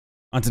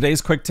On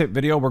today's quick tip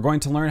video, we're going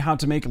to learn how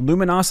to make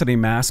luminosity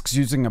masks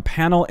using a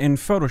panel in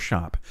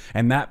Photoshop,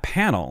 and that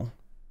panel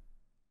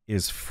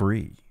is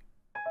free.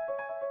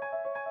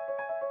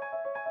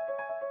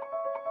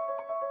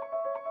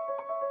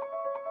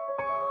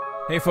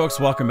 Hey folks,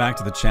 welcome back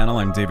to the channel.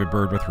 I'm David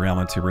Bird with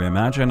Reality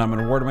Reimagined. I'm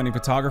an award-winning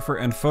photographer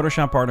and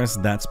Photoshop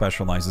artist that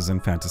specializes in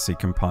fantasy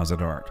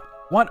composite art.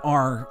 What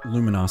are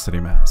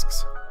luminosity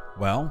masks?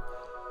 Well,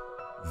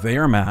 they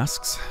are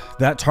masks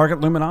that target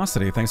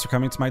luminosity. Thanks for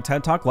coming to my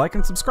TED Talk. Like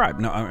and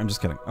subscribe. No, I'm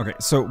just kidding. Okay,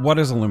 so what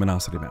is a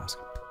luminosity mask?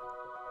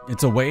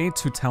 It's a way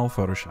to tell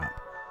Photoshop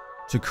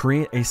to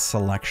create a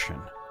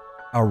selection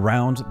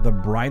around the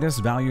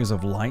brightest values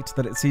of light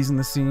that it sees in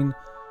the scene,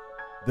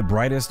 the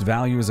brightest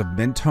values of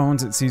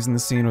midtones it sees in the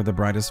scene, or the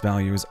brightest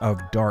values of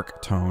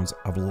dark tones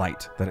of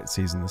light that it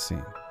sees in the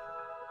scene.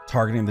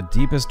 Targeting the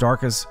deepest,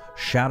 darkest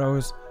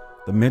shadows,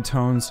 the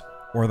midtones,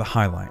 or the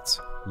highlights.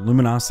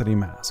 Luminosity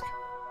mask.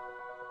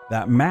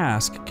 That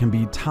mask can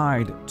be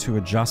tied to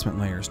adjustment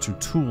layers, to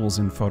tools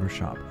in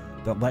Photoshop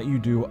that let you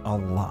do a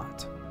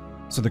lot.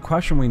 So the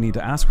question we need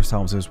to ask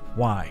ourselves is,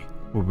 why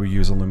would we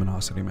use a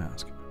luminosity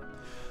mask?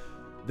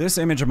 This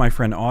image of my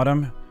friend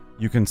Autumn,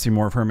 you can see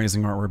more of her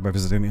amazing artwork by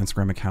visiting the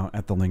Instagram account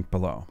at the link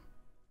below.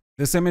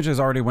 This image has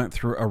already went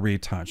through a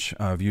retouch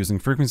of using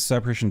frequency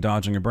separation,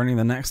 dodging, and burning.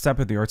 The next step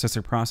of the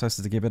artistic process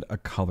is to give it a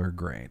color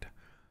grade.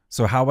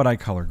 So how would I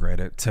color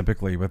grade it,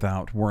 typically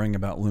without worrying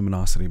about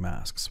luminosity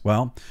masks?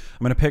 Well, I'm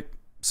going to pick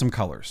some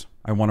colors.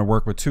 I want to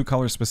work with two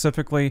colors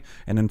specifically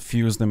and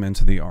infuse them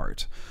into the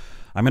art.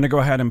 I'm going to go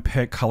ahead and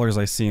pick colors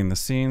I see in the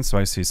scene. So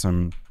I see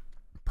some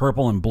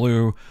purple and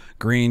blue,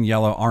 green,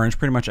 yellow, orange,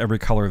 pretty much every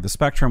color of the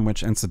spectrum,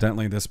 which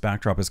incidentally, this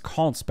backdrop is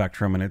called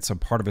Spectrum, and it's a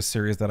part of a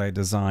series that I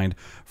designed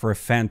for a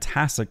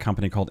fantastic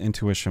company called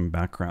Intuition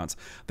Backgrounds.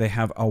 They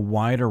have a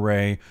wide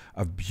array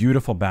of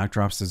beautiful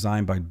backdrops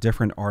designed by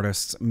different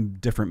artists,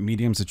 different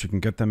mediums that you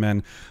can get them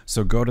in.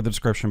 So go to the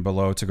description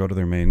below to go to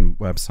their main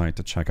website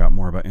to check out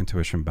more about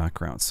Intuition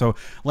Backgrounds. So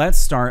let's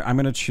start. I'm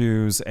going to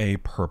choose a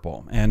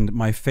purple, and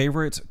my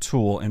favorite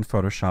tool in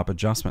Photoshop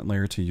adjustment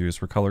layer to use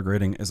for color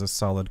grading is a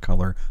solid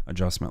color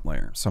adjustment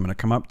layer. So I'm going to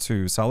come up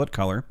to solid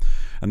color,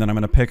 and then I'm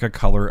going to pick a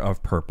color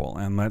of purple.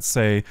 And let's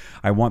say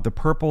I want the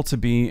purple to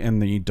be in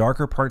the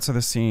darker parts of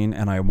the scene,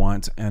 and I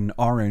want an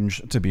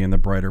orange to be in the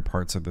brighter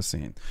parts of the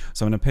scene.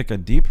 So I'm going to pick a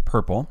deep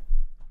purple.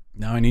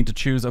 Now I need to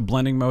choose a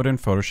blending mode in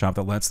Photoshop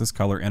that lets this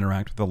color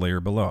interact with the layer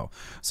below.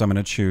 So I'm going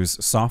to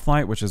choose Soft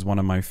Light, which is one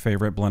of my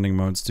favorite blending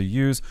modes to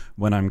use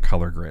when I'm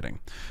color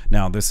grading.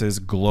 Now this is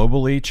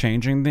globally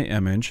changing the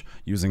image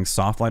using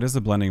Soft Light as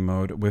the blending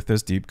mode with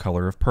this deep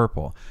color of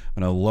purple.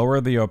 I'm going to lower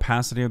the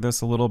opacity of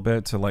this a little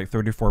bit to like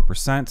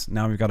 34%.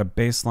 Now we've got a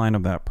baseline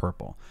of that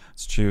purple.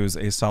 Let's choose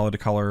a solid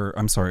color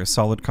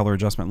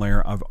adjustment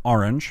layer of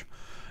orange,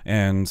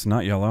 and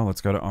not yellow.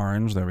 Let's go to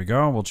orange. There we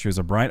go. We'll choose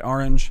a bright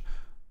orange.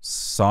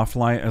 Soft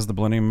light as the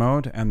blending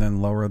mode, and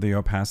then lower the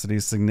opacity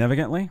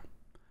significantly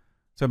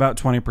to about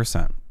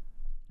 20%.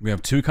 We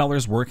have two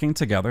colors working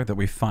together that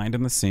we find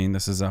in the scene.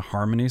 This is a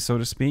harmony, so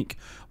to speak.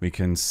 We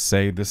can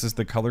say this is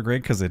the color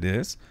grade because it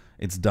is.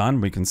 It's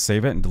done. We can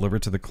save it and deliver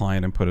it to the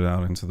client and put it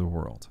out into the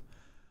world.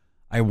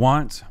 I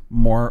want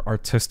more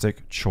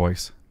artistic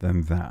choice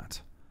than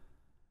that.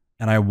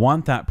 And I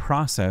want that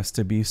process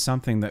to be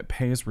something that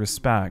pays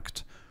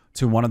respect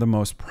to one of the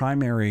most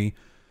primary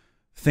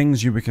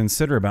things you would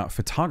consider about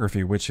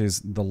photography, which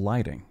is the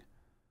lighting.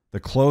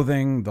 The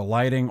clothing, the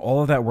lighting,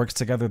 all of that works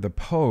together, the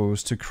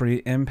pose, to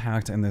create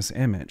impact in this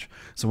image.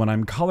 So when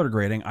I'm color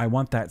grading, I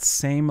want that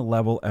same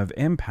level of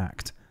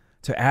impact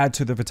to add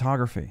to the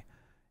photography.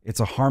 It's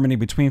a harmony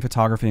between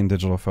photography and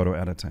digital photo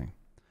editing.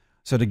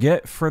 So to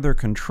get further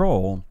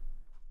control,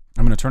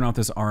 I'm going to turn off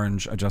this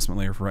orange adjustment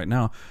layer for right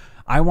now.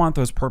 I want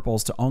those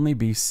purples to only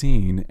be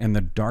seen in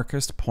the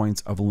darkest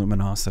points of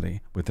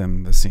luminosity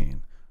within the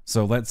scene.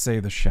 So let's say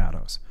the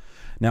shadows.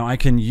 Now I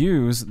can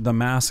use the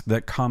mask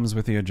that comes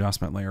with the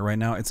adjustment layer. Right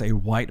now it's a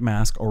white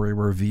mask or a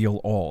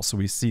reveal all, so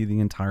we see the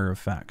entire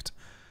effect.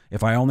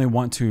 If I only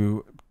want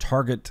to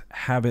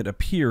have it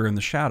appear in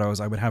the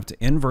shadows, I would have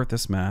to invert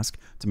this mask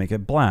to make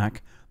it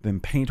black, then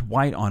paint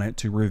white on it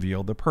to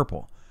reveal the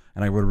purple.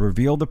 And I would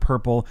reveal the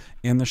purple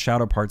in the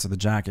shadow parts of the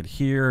jacket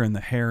here and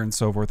the hair and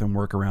so forth, and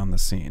work around the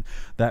scene.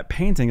 That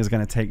painting is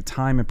going to take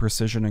time and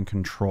precision and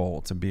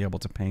control to be able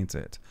to paint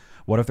it.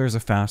 What if there's a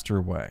faster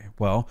way?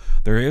 Well,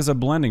 there is a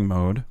blending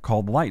mode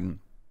called Lighten.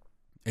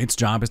 Its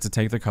job is to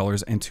take the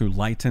colors and to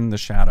lighten the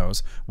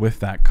shadows with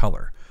that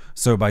color.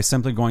 So by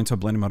simply going to a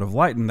blending mode of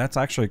Lighten, that's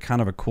actually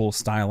kind of a cool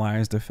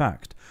stylized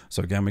effect.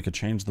 So again, we could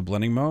change the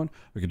blending mode.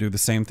 We could do the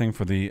same thing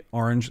for the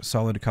orange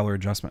solid color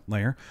adjustment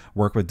layer,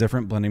 work with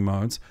different blending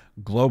modes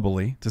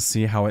globally to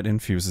see how it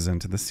infuses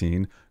into the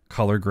scene.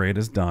 Color grade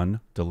is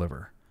done,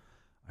 deliver.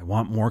 I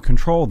want more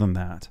control than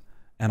that.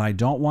 And I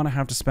don't want to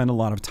have to spend a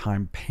lot of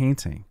time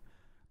painting.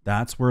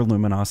 That's where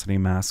luminosity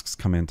masks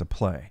come into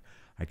play.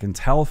 I can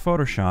tell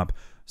Photoshop,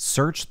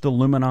 search the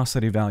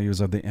luminosity values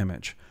of the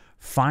image.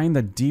 Find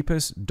the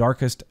deepest,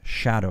 darkest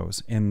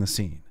shadows in the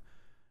scene.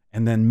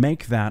 and then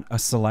make that a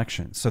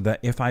selection so that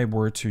if I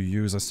were to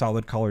use a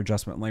solid color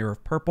adjustment layer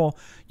of purple,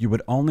 you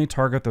would only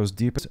target those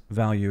deepest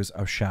values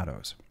of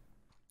shadows.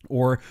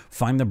 Or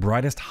find the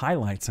brightest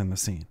highlights in the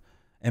scene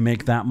and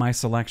make that my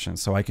selection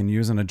so I can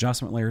use an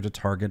adjustment layer to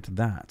target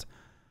that.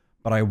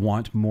 But I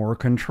want more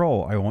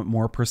control. I want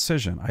more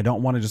precision. I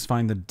don't want to just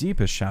find the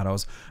deepest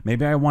shadows.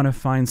 Maybe I want to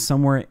find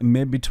somewhere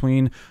mid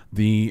between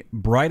the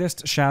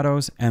brightest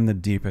shadows and the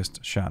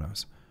deepest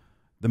shadows.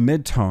 The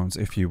midtones,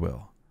 if you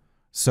will.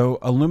 So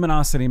a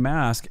luminosity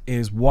mask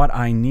is what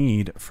I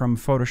need from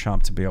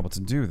Photoshop to be able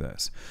to do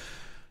this.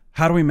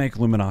 How do we make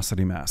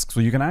luminosity masks?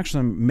 Well, you can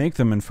actually make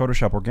them in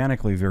Photoshop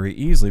organically very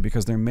easily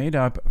because they're made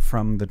up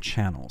from the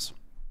channels.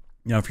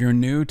 Now, if you're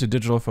new to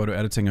digital photo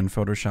editing in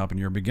Photoshop and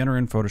you're a beginner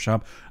in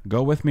Photoshop,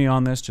 go with me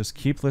on this. Just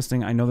keep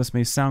listening. I know this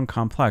may sound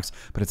complex,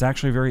 but it's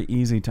actually very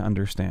easy to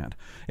understand.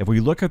 If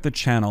we look at the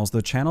channels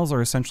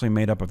are essentially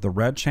made up of the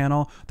red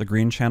channel, the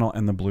green channel,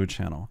 and the blue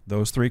channel.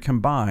 Those three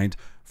combined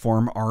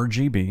form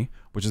RGB,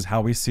 which is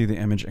how we see the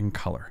image in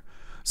color.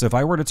 So if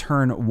I were to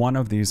turn one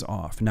of these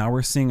off, now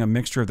we're seeing a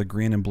mixture of the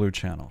green and blue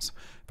channels.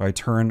 If I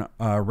turn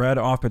red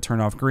off but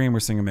turn off green, we're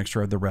seeing a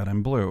mixture of the red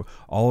and blue.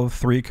 All of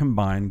three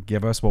combined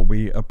give us what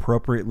we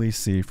appropriately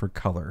see for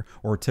color,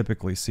 or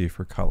typically see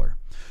for color.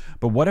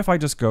 But what if I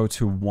just go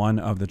to one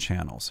of the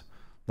channels?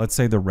 Let's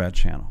say the red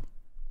channel.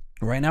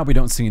 Right now we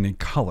don't see any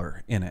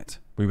color in it.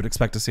 We would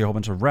expect to see a whole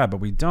bunch of red,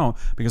 but we don't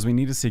because we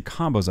need to see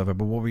combos of it.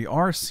 But what we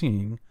are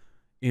seeing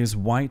is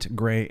white,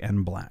 gray,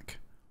 and black.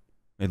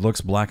 It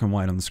looks black and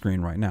white on the screen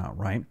right now,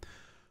 right?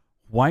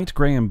 White,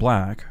 gray, and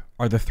black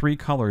are the three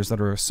colors that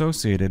are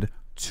associated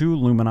to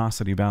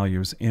luminosity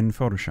values in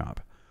Photoshop.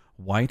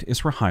 White is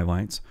for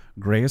highlights,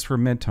 gray is for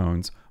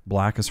midtones,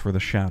 black is for the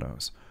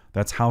shadows.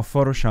 That's how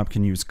Photoshop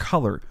can use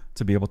color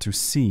to be able to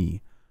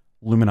see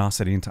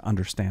luminosity and to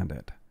understand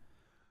it.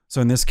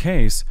 So in this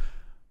case,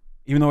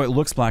 even though it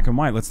looks black and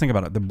white, let's think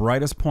about it. The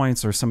brightest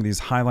points are some of these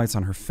highlights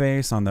on her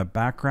face, on the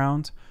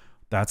background.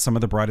 That's some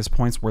of the brightest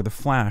points where the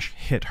flash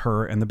hit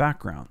her in the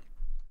background.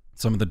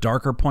 Some of the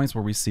darker points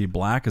where we see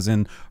black is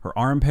in her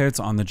armpits,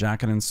 on the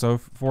jacket, and so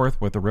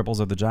forth with the ripples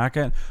of the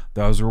jacket.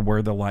 Those are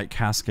where the light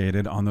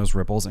cascaded on those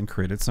ripples and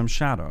created some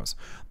shadows.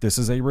 This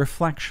is a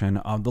reflection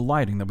of the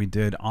lighting that we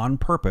did on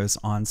purpose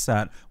on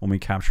set when we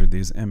captured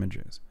these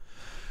images.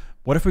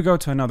 What if we go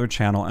to another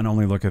channel and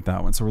only look at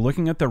that one? So we're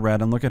looking at the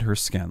red and look at her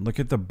skin. Look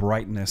at the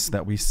brightness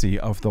that we see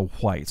of the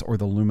white, or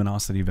the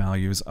luminosity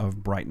values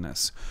of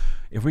brightness.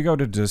 If we go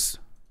to just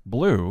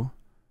blue,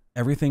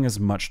 everything is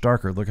much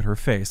darker. Look at her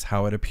face,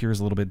 how it appears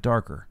a little bit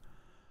darker.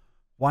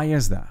 Why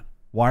is that?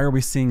 Why are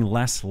we seeing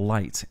less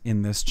light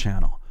in this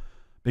channel?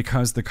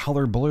 Because the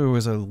color blue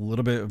is a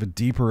little bit of a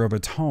deeper of a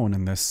tone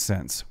in this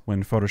sense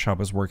when Photoshop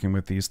is working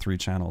with these three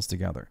channels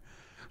together.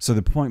 So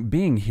the point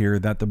being here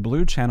that the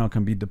blue channel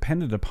can be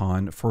depended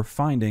upon for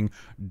finding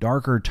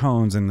darker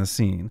tones in the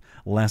scene,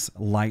 less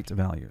light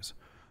values.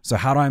 So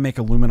how do I make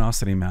a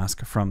luminosity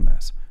mask from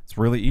this? It's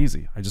really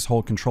easy. I just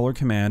hold Control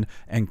Command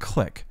and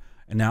click.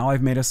 And now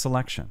I've made a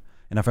selection.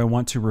 And if I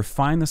want to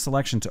refine the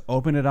selection to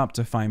open it up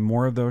to find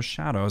more of those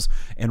shadows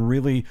and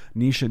really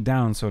niche it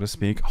down, so to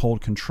speak, hold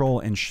Control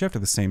and Shift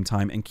at the same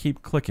time and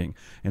keep clicking.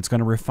 It's going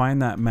to refine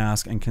that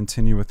mask and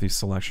continue with the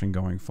selection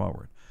going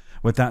forward.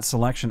 With that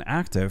selection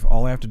active,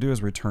 all I have to do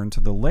is return to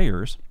the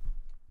layers,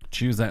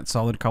 choose that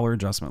solid color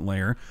adjustment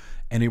layer,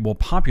 and it will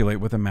populate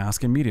with a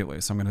mask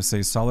immediately. So I'm going to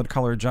say solid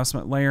color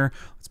adjustment layer.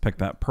 Let's pick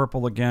that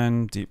purple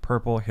again, deep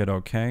purple, hit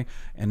OK,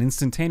 and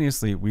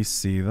instantaneously we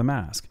see the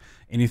mask.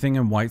 Anything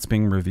in white's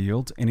being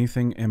revealed,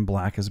 anything in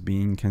black is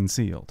being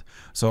concealed.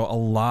 So a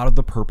lot of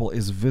the purple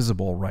is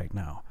visible right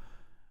now.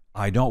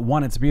 I don't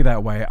want it to be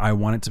that way. I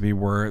want it to be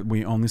where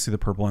we only see the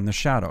purple in the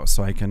shadow.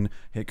 So I can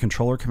hit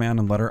Control or Command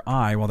and letter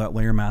I while that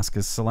layer mask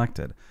is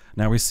selected.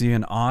 Now we see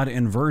an odd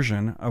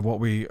inversion of what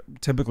we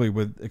typically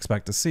would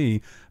expect to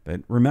see.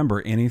 But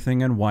remember,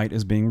 anything in white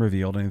is being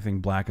revealed,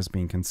 anything black is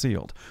being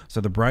concealed.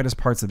 So the brightest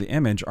parts of the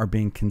image are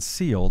being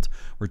concealed.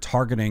 We're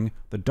targeting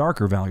the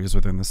darker values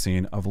within the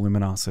scene of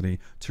luminosity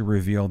to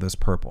reveal this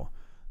purple.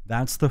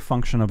 That's the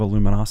function of a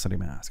luminosity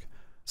mask.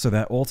 So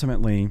that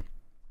ultimately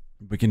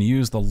we can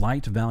use the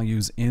light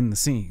values in the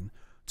scene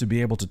to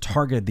be able to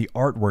target the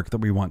artwork that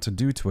we want to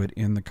do to it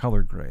in the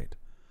color grade.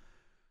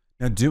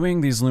 Now,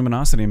 doing these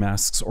luminosity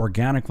masks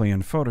organically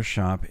in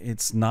Photoshop,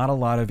 it's not a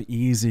lot of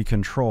easy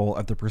control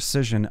of the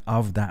precision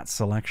of that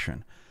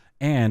selection.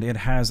 And it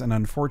has an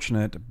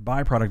unfortunate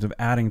byproduct of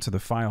adding to the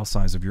file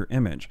size of your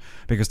image,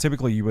 because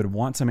typically you would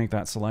want to make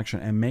that selection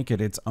and make it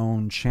its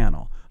own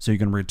channel. So you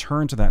can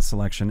return to that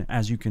selection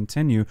as you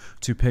continue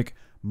to pick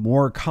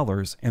more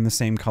colors in the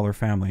same color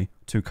family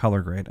to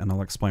color grade, and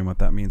I'll explain what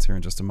that means here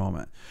in just a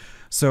moment.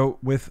 So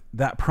with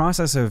that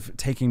process of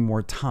taking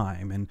more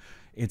time, and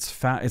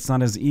it's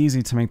not as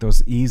easy to make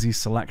those easy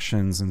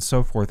selections and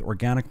so forth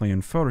organically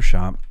in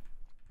Photoshop,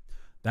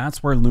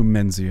 that's where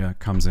Lumenzia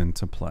comes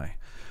into play.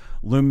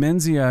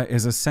 Lumenzia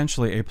is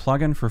essentially a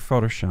plugin for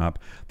Photoshop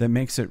that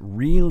makes it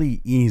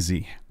really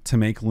easy to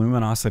make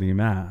luminosity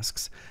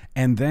masks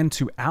and then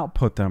to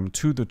output them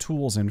to the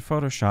tools in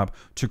Photoshop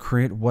to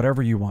create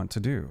whatever you want to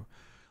do.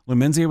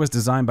 Lumenzia was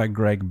designed by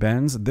Greg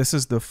Benz. This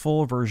is the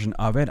full version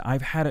of it.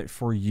 I've had it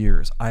for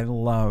years. I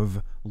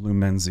love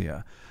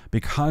Lumenzia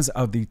because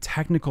of the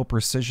technical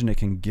precision it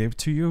can give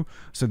to you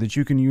so that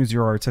you can use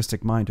your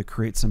artistic mind to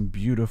create some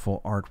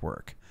beautiful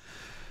artwork.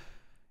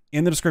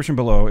 In the description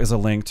below is a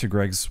link to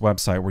Greg's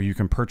website where you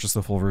can purchase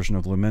the full version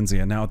of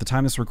Lumenzia. Now, at the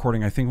time of this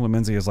recording, I think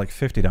Lumenzia is like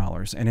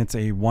 $50, and it's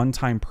a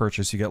one-time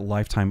purchase. You get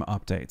lifetime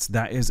updates.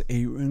 That is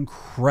an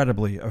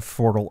incredibly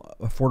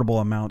affordable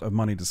amount of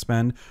money to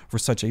spend for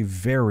such a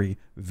very,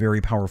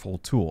 very powerful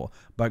tool.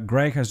 But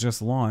Greg has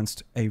just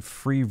launched a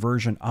free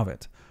version of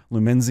it,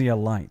 Lumenzia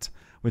Lite,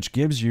 which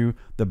gives you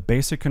the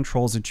basic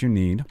controls that you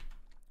need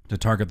to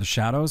target the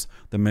shadows,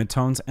 the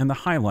midtones, and the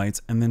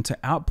highlights, and then to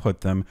output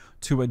them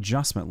to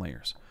adjustment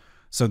layers.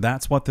 So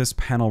that's what this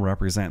panel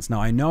represents.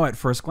 Now, I know at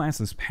first glance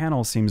this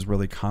panel seems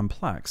really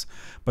complex,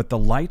 but the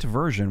Lite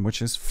version,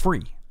 which is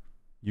free,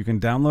 you can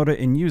download it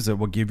and use it,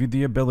 will give you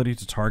the ability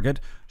to target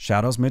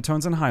shadows,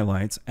 midtones, and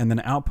highlights, and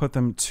then output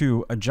them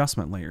to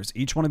adjustment layers.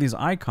 Each one of these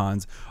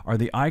icons are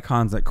the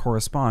icons that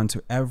correspond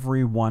to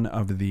every one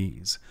of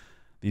these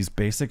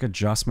basic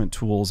adjustment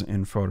tools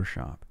in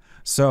Photoshop.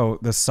 So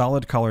the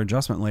solid color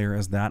adjustment layer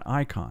is that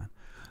icon.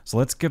 So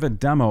let's give a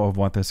demo of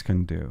what this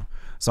can do.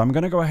 So I'm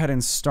going to go ahead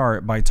and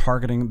start by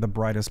targeting the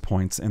brightest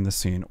points in the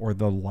scene, or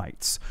the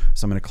lights.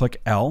 So I'm going to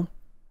click L.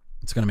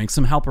 It's going to make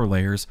some helper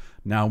layers.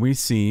 Now we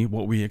see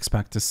what we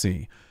expect to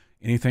see.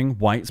 Anything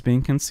white is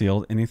being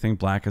concealed, anything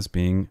black is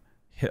being,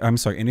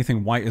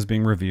 anything white is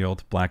being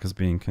revealed, black is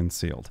being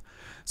concealed.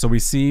 So we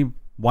see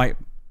white,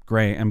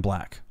 gray, and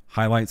black,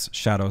 highlights,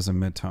 shadows,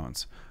 and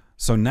midtones.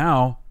 So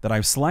now that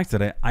I've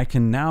selected it, I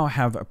can now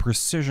have a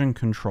precision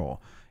control.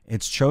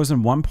 It's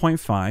chosen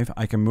 1.5.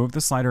 I can move the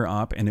slider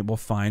up and it will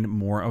find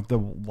more of the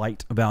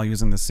light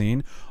values in the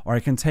scene, or I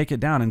can take it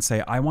down and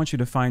say, I want you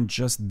to find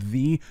just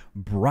the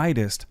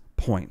brightest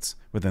points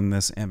within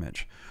this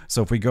image.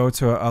 So if we go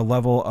to a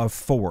level of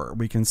 4,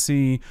 we can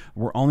see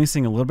we're only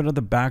seeing a little bit of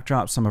the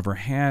backdrop, some of her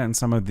hand, and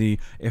some of the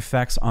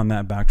effects on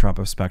that backdrop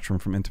of spectrum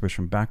from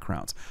Intuition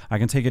backgrounds. I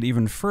can take it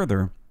even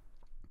further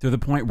to the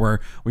point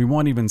where we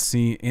won't even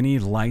see any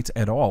light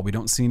at all. We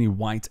don't see any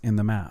white in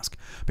the mask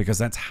because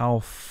that's how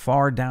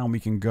far down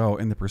we can go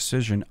in the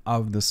precision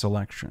of the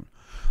selection.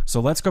 So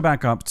let's go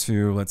back up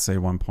to, let's say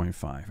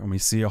 1.5, and we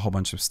see a whole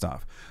bunch of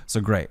stuff. So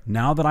great.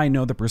 Now that I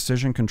know the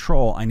precision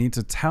control, I need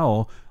to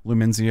tell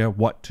Lumenzia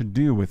what to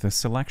do with this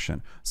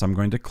selection. So I'm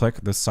going to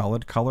click the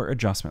solid color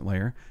adjustment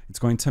layer. It's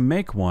going to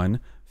make one,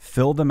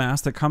 fill the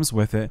mask that comes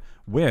with it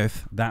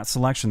with that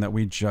selection that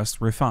we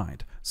just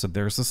refined. So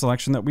there's the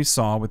selection that we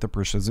saw with the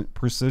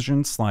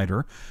precision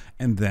slider,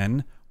 and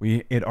then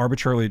it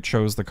arbitrarily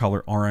chose the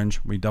color orange.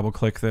 We double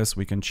click this,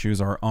 we can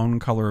choose our own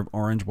color of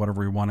orange,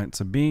 whatever we want it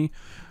to be.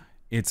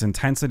 Its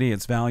intensity,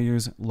 its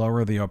values,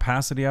 lower the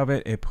opacity of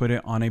it. It put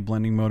it on a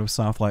blending mode of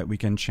soft light. We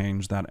can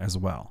change that as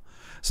well.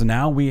 So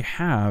now we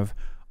have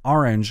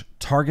orange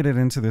targeted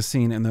into the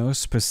scene in those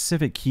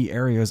specific key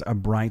areas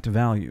of bright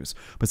values,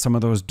 but some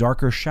of those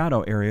darker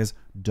shadow areas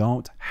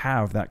don't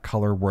have that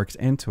color worked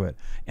into it.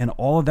 And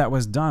all of that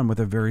was done with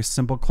a very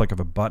simple click of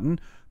a button,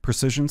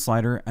 precision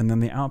slider, and then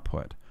the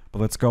output. But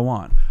let's go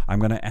on. I'm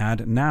going to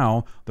add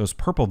now those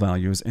purple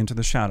values into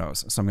the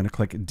shadows. So I'm going to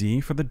click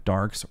D for the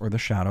darks or the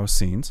shadow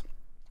scenes.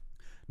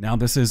 Now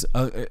this is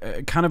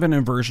a kind of an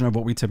inversion of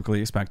what we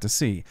typically expect to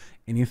see.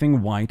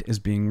 Anything white is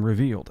being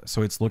revealed.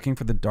 So it's looking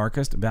for the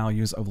darkest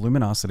values of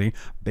luminosity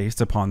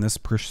based upon this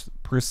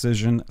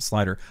precision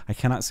slider. I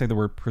cannot say the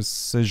word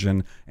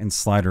precision and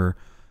slider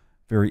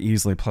very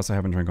easily, plus I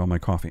haven't drank all my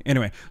coffee.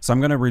 Anyway, so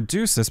I'm going to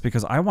reduce this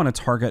because I want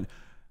to target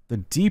the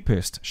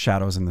deepest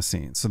shadows in the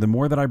scene. So the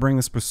more that I bring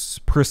this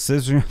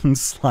precision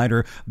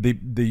slider,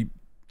 the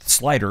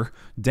slider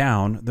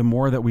down, the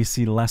more that we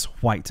see less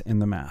white in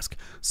the mask.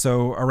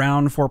 So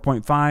around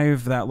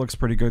 4.5, that looks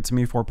pretty good to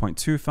me,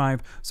 4.25.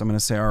 So I'm going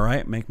to say, all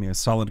right, make me a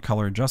solid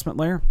color adjustment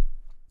layer.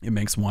 It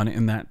makes one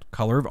in that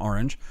color of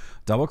orange.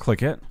 Double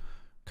click it,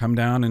 come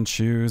down and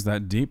choose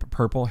that deep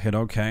purple, hit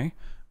OK.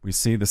 We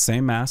see the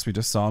same mask we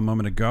just saw a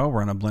moment ago.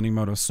 We're in a blending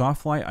mode of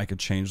soft light. I could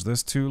change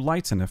this to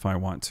lighten if I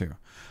want to.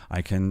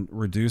 I can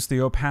reduce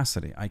the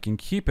opacity. I can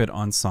keep it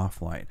on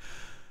soft light.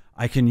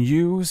 I can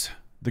use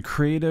the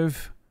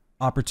creative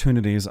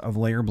opportunities of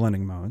layer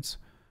blending modes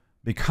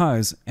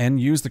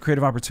and use the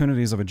creative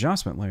opportunities of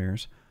adjustment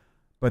layers,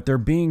 but they're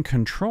being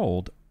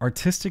controlled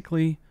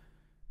artistically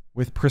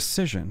with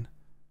precision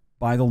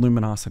by the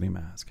luminosity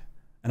mask.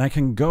 And I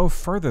can go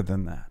further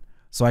than that.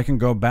 So I can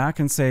go back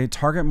and say,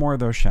 target more of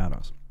those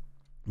shadows.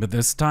 But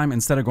this time,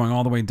 instead of going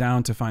all the way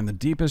down to find the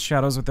deepest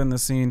shadows within the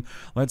scene,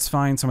 let's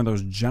find some of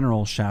those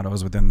general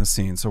shadows within the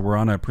scene. So we're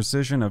on a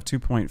precision of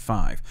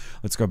 2.5.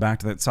 Let's go back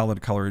to that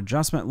solid color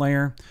adjustment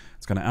layer.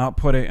 It's going to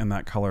output it in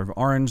that color of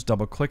orange,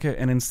 double click it.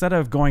 And instead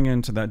of going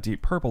into that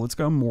deep purple, let's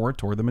go more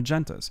toward the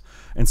magentas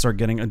and start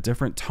getting a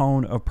different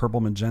tone of purple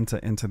magenta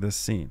into this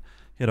scene.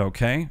 Hit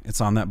OK. It's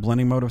on that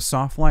blending mode of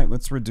soft light.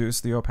 Let's reduce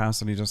the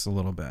opacity just a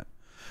little bit.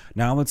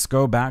 Now let's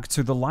go back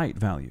to the light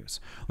values.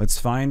 Let's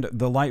find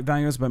the light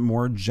values, but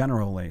more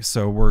generally.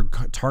 So we're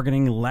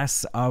targeting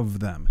less of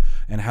them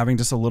and having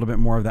just a little bit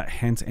more of that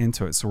hint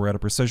into it. So we're at a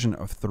precision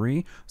of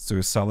 3. Let's do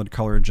a solid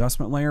color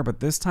adjustment layer, but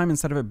this time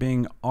instead of it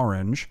being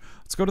orange,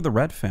 let's go to the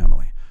red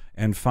family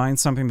and find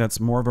something that's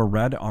more of a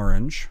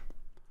red-orange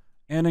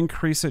and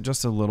increase it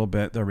just a little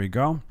bit. There we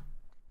go.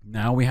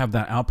 Now we have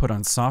that output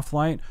on soft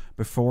light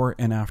before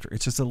and after.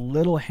 It's just a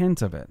little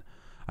hint of it.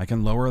 I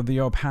can lower the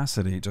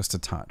opacity just a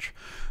touch.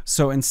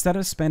 So instead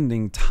of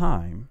spending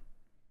time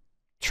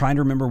trying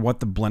to remember what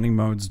the blending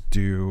modes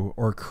do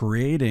or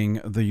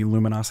creating the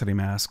luminosity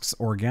masks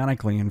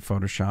organically in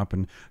Photoshop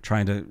and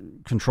trying to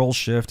control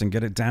shift and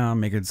get it down,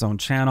 make it its own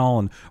channel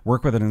and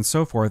work with it and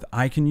so forth,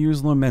 I can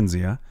use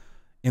Lumenzia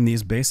in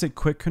these basic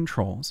quick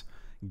controls,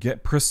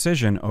 get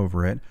precision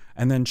over it,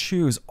 and then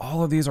choose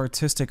all of these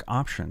artistic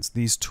options,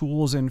 these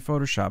tools in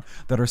Photoshop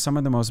that are some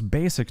of the most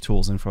basic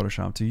tools in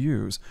Photoshop to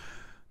use,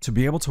 to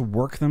be able to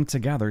work them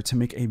together to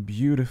make a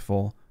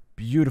beautiful,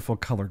 beautiful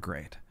color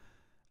grade.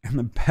 And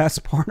the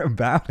best part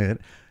about it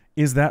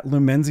is that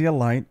Lumenzia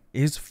Lite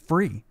is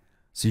free.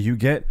 So you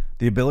get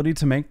the ability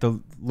to make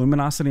the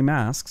luminosity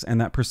masks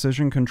and that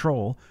precision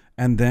control,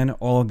 and then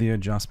all of the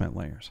adjustment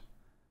layers.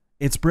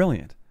 It's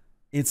brilliant.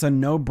 It's a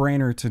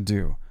no-brainer to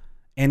do.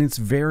 And it's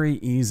very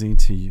easy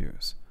to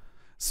use.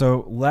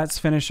 So let's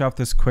finish up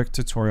this quick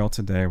tutorial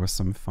today with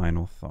some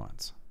final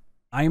thoughts.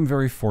 I am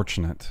very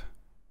fortunate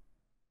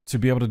to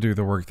be able to do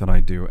the work that I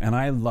do. And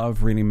I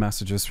love reading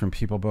messages from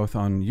people both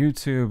on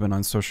YouTube and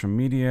on social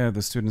media,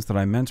 the students that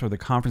I mentor, the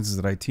conferences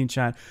that I teach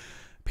at.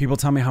 People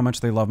tell me how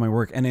much they love my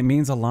work, and it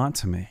means a lot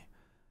to me.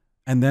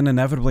 And then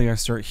inevitably I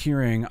start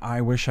hearing, I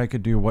wish I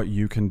could do what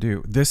you can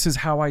do. This is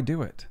how I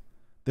do it.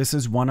 This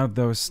is one of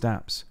those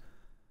steps.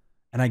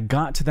 And I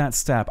got to that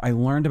step. I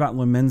learned about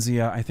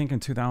Lumenzia, I think in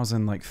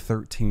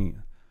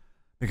 2013,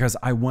 because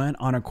I went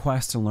on a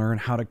quest to learn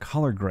how to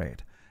color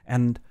grade.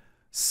 And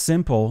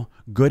simple,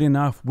 good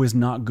enough was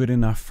not good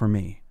enough for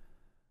me.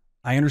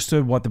 I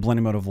understood what the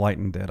blending mode of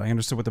Lite did. I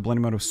understood what the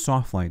blending mode of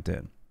soft light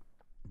did.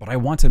 But I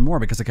wanted more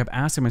because I kept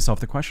asking myself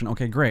the question,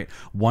 okay, great.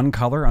 One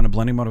color on a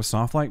blending mode of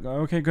soft light.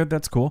 Okay, good,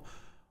 that's cool.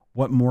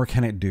 What more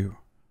can it do?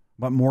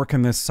 What more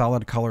can this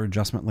solid color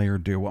adjustment layer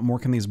do? What more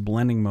can these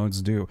blending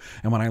modes do?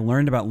 And when I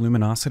learned about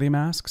luminosity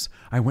masks,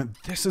 I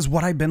went, this is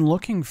what I've been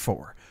looking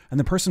for. And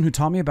the person who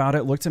taught me about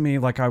it looked at me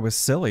like I was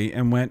silly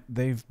and went,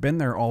 they've been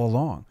there all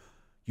along.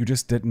 You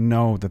just didn't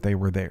know that they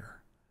were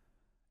there.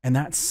 And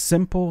that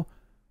simple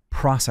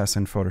process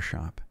in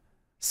Photoshop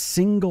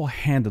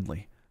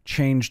single-handedly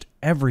changed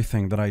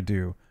everything that I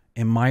do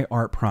in my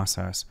art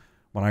process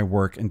when I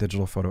work in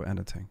digital photo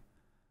editing.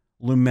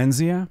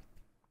 Lumenzia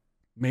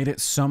made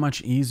it so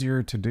much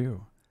easier to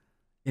do.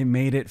 It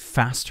made it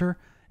faster.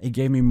 It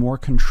gave me more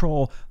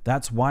control.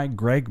 That's why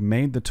Greg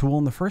made the tool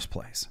in the first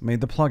place,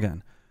 made the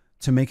plugin,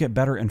 to make it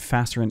better and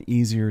faster and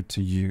easier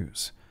to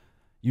use.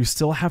 You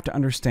still have to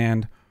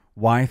understand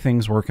why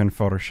things work in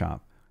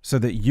Photoshop so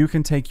that you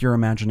can take your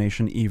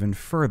imagination even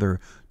further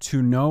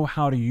to know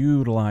how to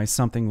utilize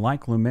something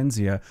like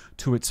Lumenzia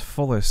to its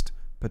fullest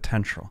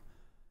potential.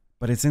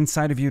 But it's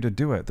inside of you to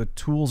do it. The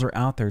tools are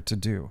out there to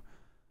do.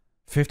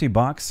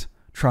 $50?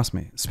 Trust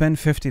me, spend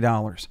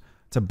 $50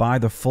 to buy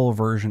the full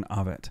version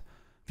of it.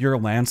 If you're a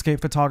landscape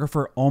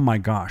photographer, oh my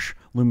gosh,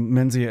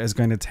 Lumenzia is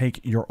going to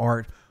take your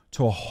art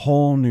to a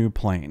whole new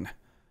plane.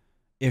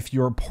 If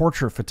you're a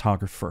portrait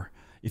photographer,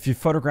 if you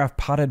photograph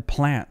potted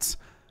plants,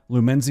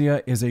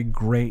 Lumenzia is a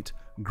great,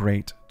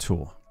 great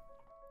tool.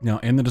 Now,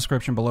 in the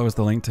description below is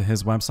the link to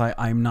his website.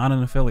 I'm not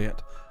an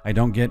affiliate. I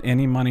don't get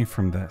any money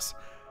from this.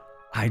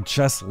 I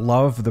just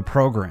love the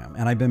program,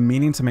 and I've been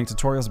meaning to make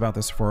tutorials about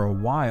this for a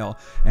while,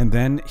 and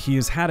then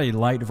he's had a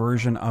light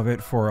version of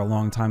it for a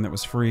long time that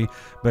was free,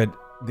 but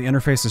the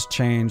interface has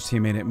changed. He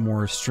made it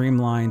more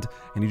streamlined,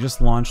 and he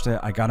just launched it.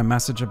 I got a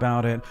message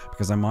about it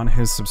because I'm on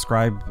his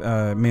subscribe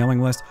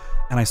mailing list,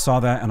 and I saw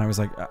that, and I was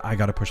like, I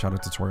got to push out a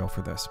tutorial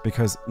for this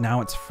because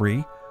now it's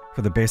free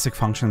for the basic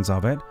functions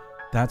of it.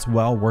 That's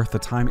well worth the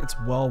time. It's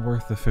well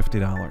worth the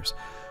 $50.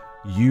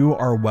 You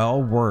are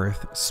well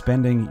worth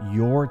spending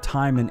your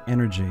time and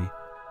energy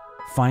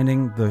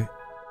finding the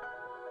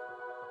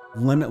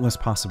limitless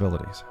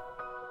possibilities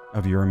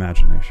of your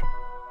imagination.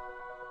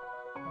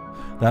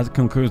 That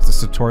concludes this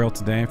tutorial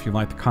today. If you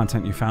like the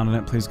content you found in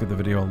it, please give the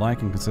video a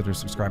like and consider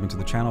subscribing to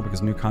the channel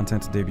because new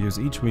content debuts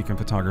each week in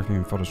photography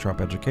and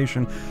Photoshop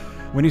education.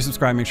 When you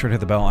subscribe, make sure to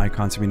hit the bell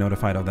icon to be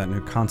notified of that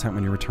new content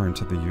when you return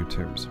to the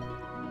YouTubes.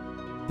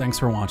 Thanks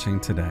for watching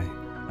today,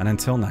 and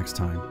until next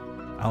time,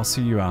 I'll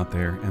see you out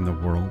there in the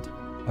world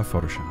of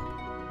Photoshop.